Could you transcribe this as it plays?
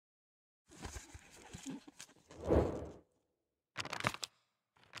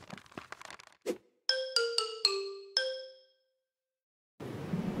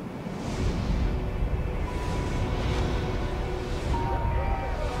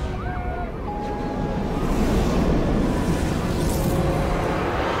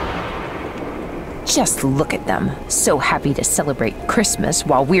Just look at them, so happy to celebrate Christmas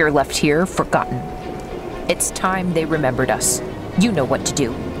while we're left here forgotten. It's time they remembered us. You know what to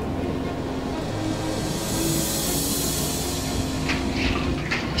do.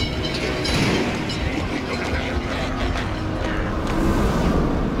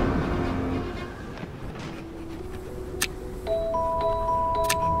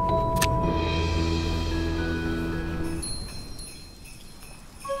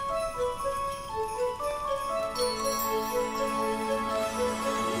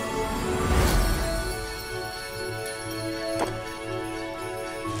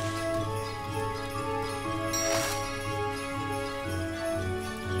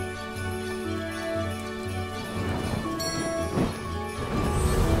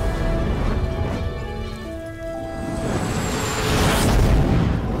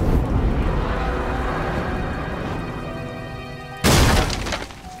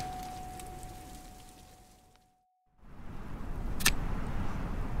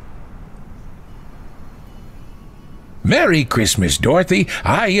 Merry Christmas, Dorothy.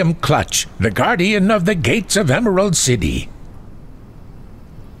 I am Clutch, the guardian of the gates of Emerald City.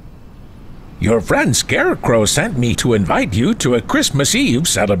 Your friend Scarecrow sent me to invite you to a Christmas Eve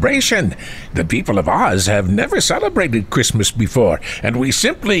celebration. The people of Oz have never celebrated Christmas before, and we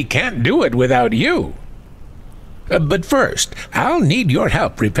simply can't do it without you. But first, I'll need your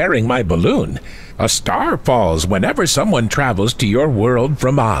help repairing my balloon. A star falls whenever someone travels to your world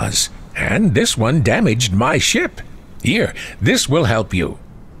from Oz, and this one damaged my ship. Here, this will help you.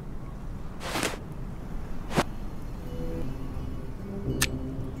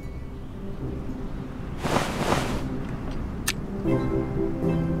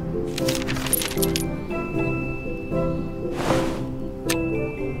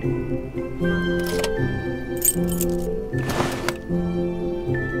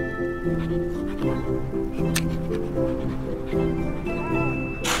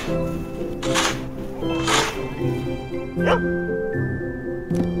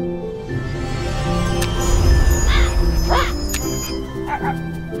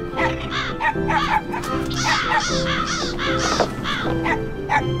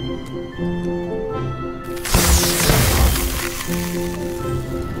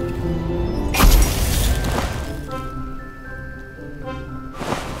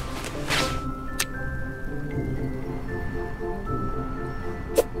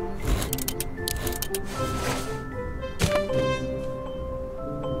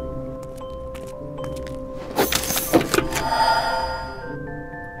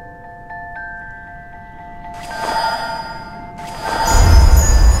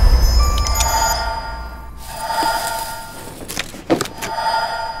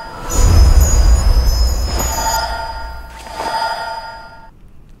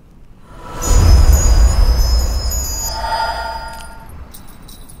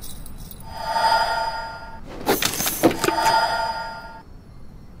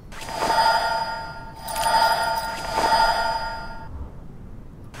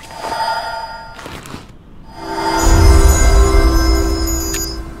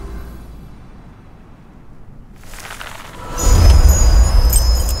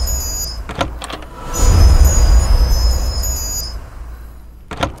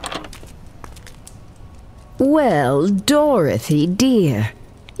 Well, Dorothy, dear,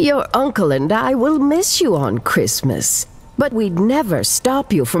 your uncle and I will miss you on Christmas, but we'd never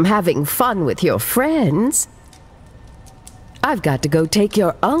stop you from having fun with your friends. I've got to go take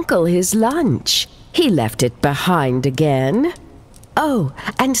your uncle his lunch. He left it behind again. Oh,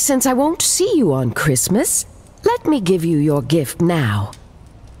 and since I won't see you on Christmas, let me give you your gift now.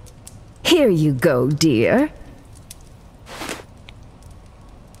 Here you go, dear.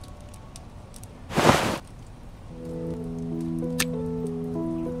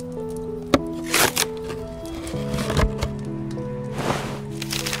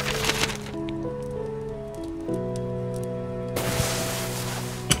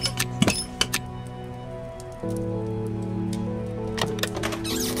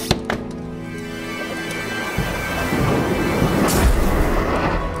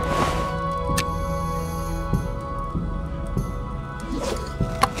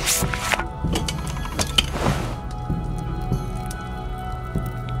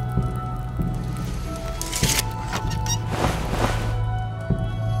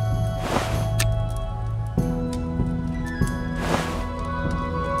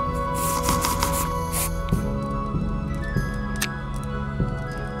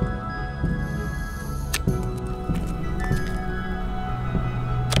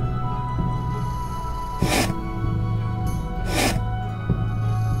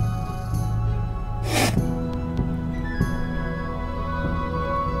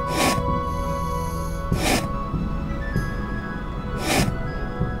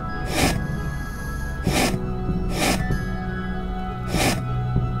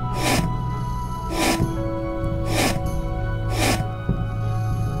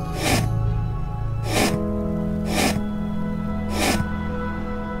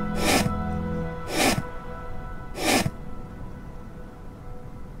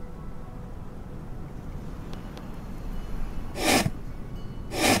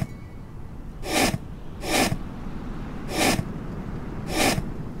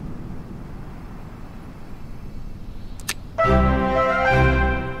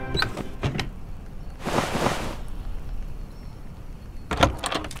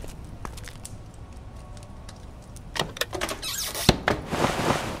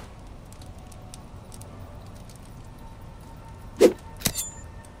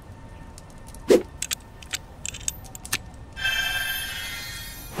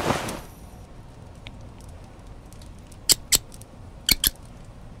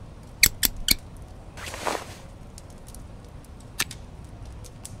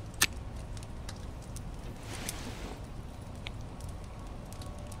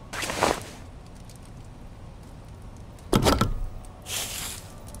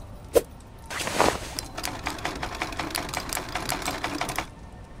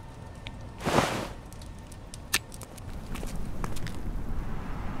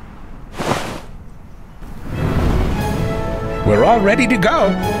 all ready to go.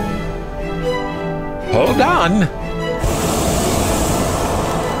 Hold on.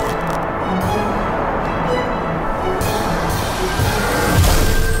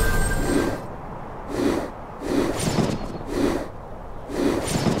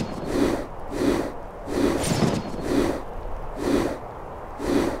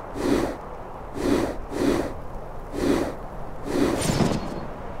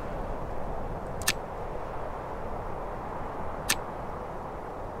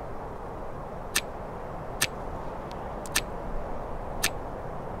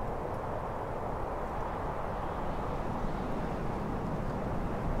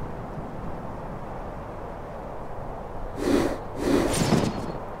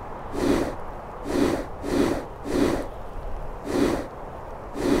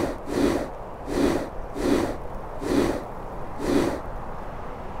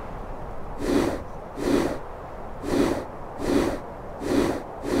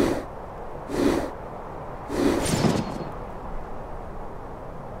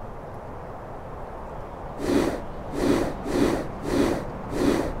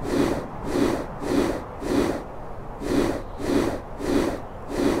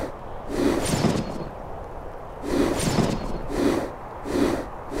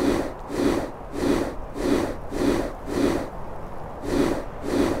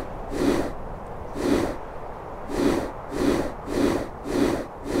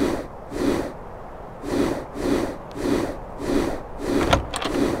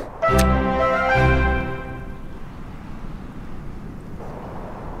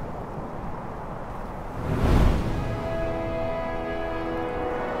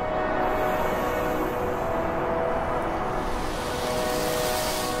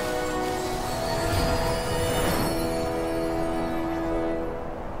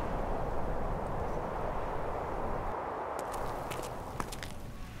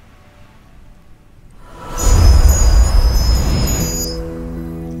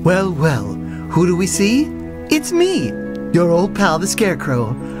 Well, well, who do we see? It's me, your old pal, the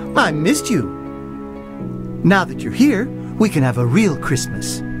Scarecrow. I missed you. Now that you're here, we can have a real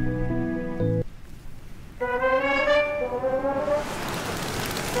Christmas.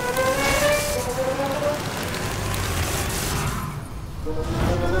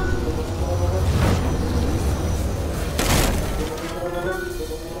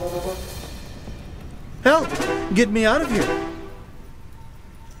 Help! Get me out of here.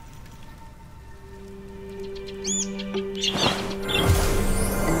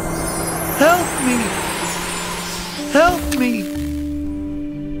 Help me! Help me!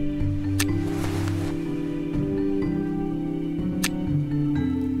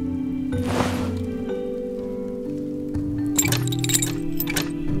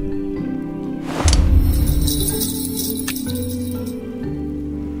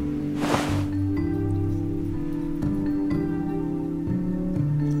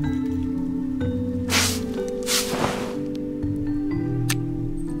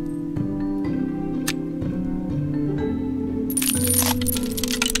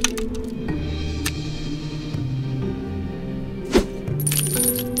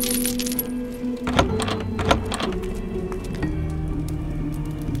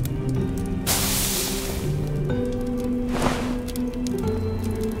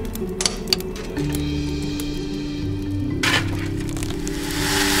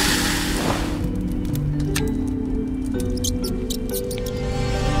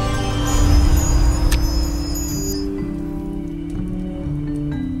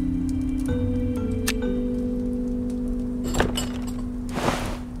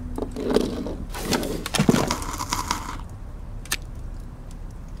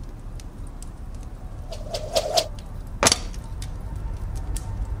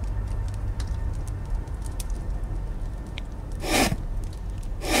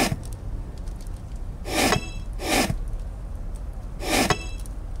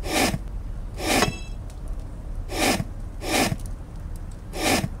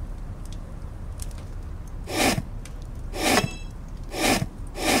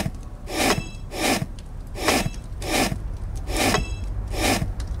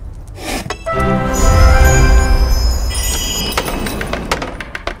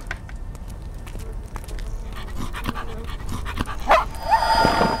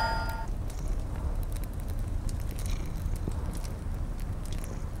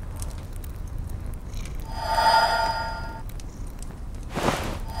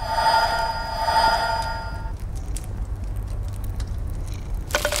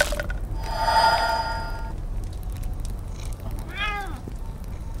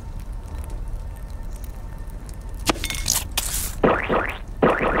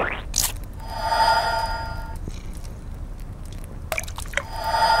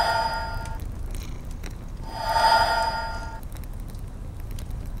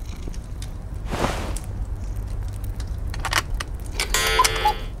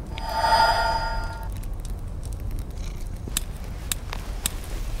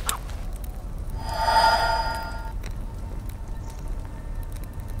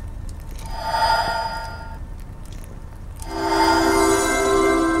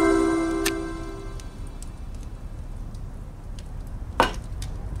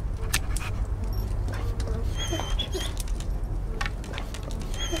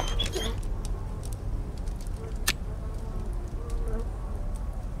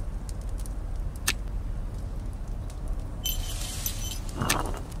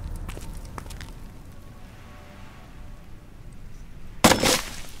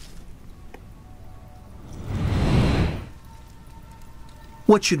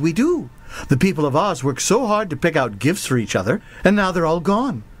 What should we do? The people of Oz worked so hard to pick out gifts for each other, and now they're all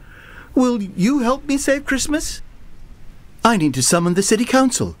gone. Will you help me save Christmas? I need to summon the city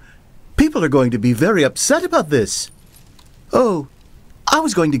council. People are going to be very upset about this. Oh, I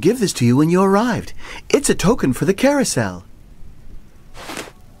was going to give this to you when you arrived. It's a token for the carousel.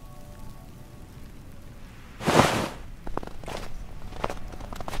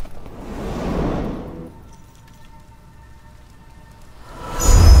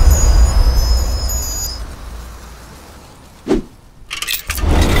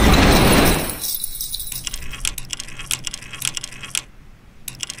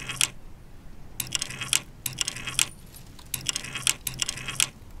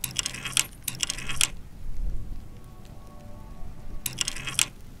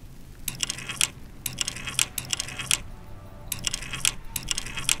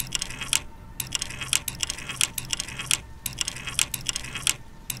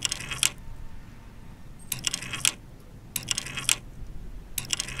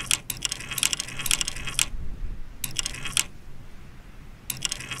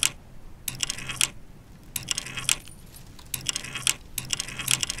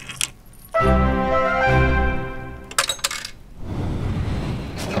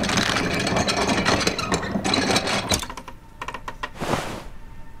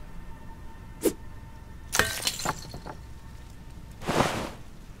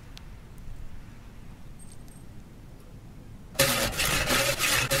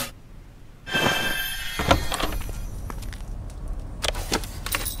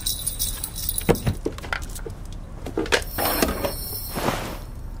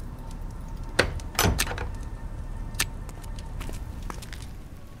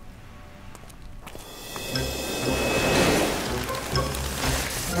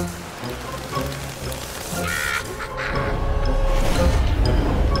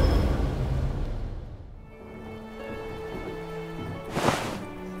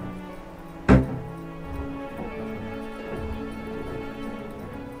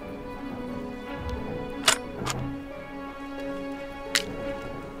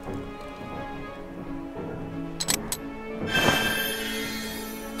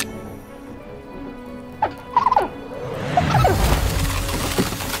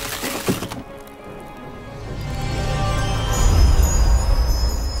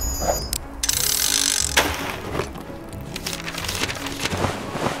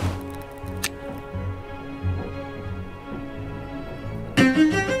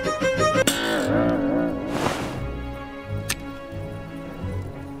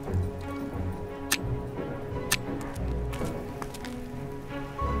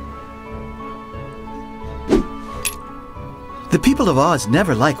 The people of Oz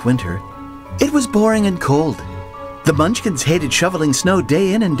never liked winter. It was boring and cold. The Munchkins hated shoveling snow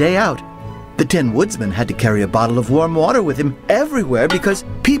day in and day out. The Tin Woodsman had to carry a bottle of warm water with him everywhere because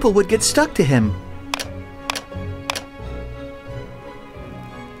people would get stuck to him.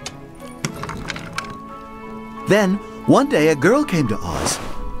 Then, one day a girl came to Oz.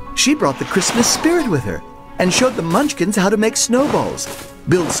 She brought the Christmas spirit with her and showed the Munchkins how to make snowballs,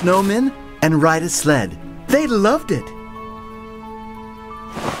 build snowmen, and ride a sled. They loved it.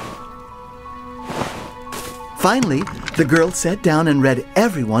 Finally, the girl sat down and read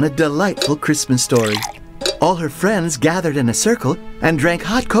everyone a delightful Christmas story. All her friends gathered in a circle and drank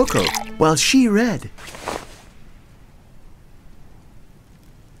hot cocoa while she read.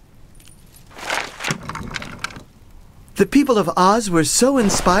 The people of Oz were so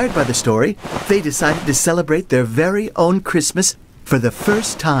inspired by the story, they decided to celebrate their very own Christmas for the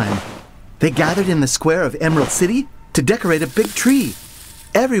first time. They gathered in the square of Emerald City to decorate a big tree.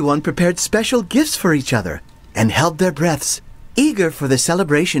 Everyone prepared special gifts for each other and held their breaths, eager for the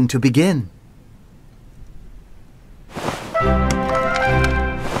celebration to begin.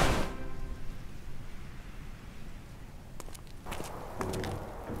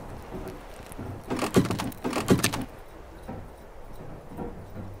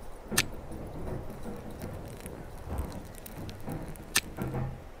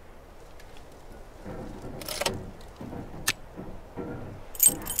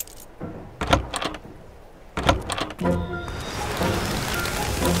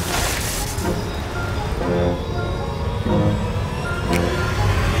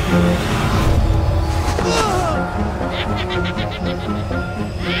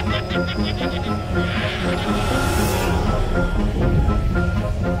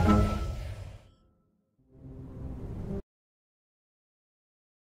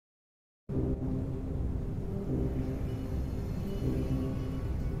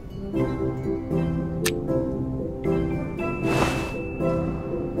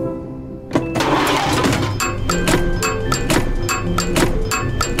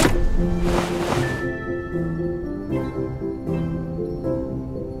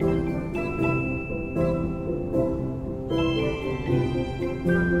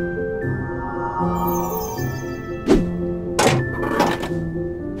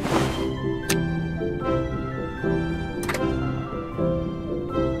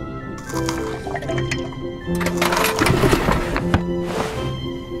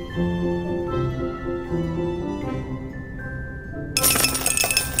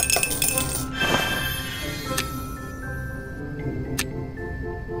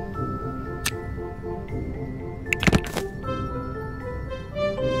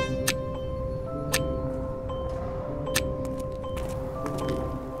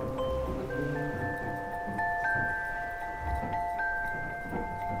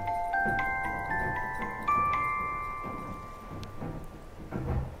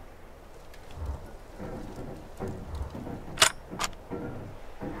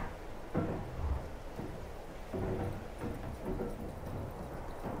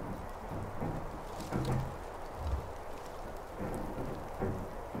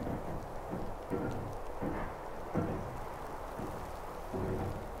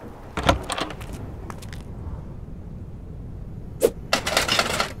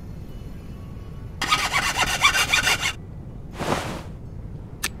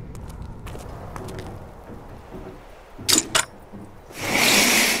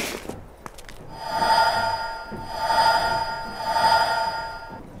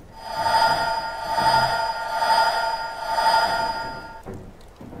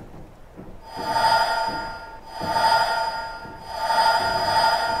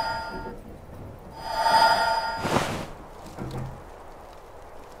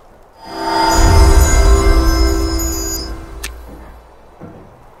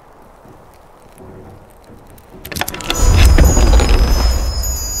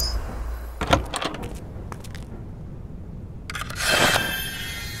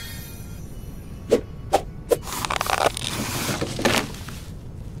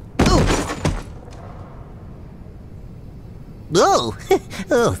 Oh,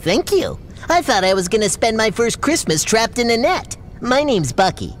 oh, thank you. I thought I was gonna spend my first Christmas trapped in a net. My name's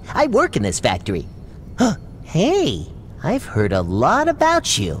Bucky. I work in this factory. Huh, hey, I've heard a lot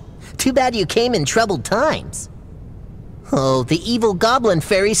about you. Too bad you came in troubled times. Oh, the evil goblin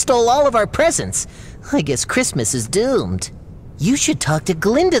fairy stole all of our presents. I guess Christmas is doomed. You should talk to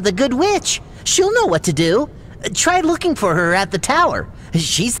Glinda the Good Witch. She'll know what to do. Try looking for her at the tower.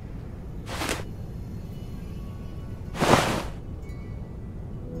 She's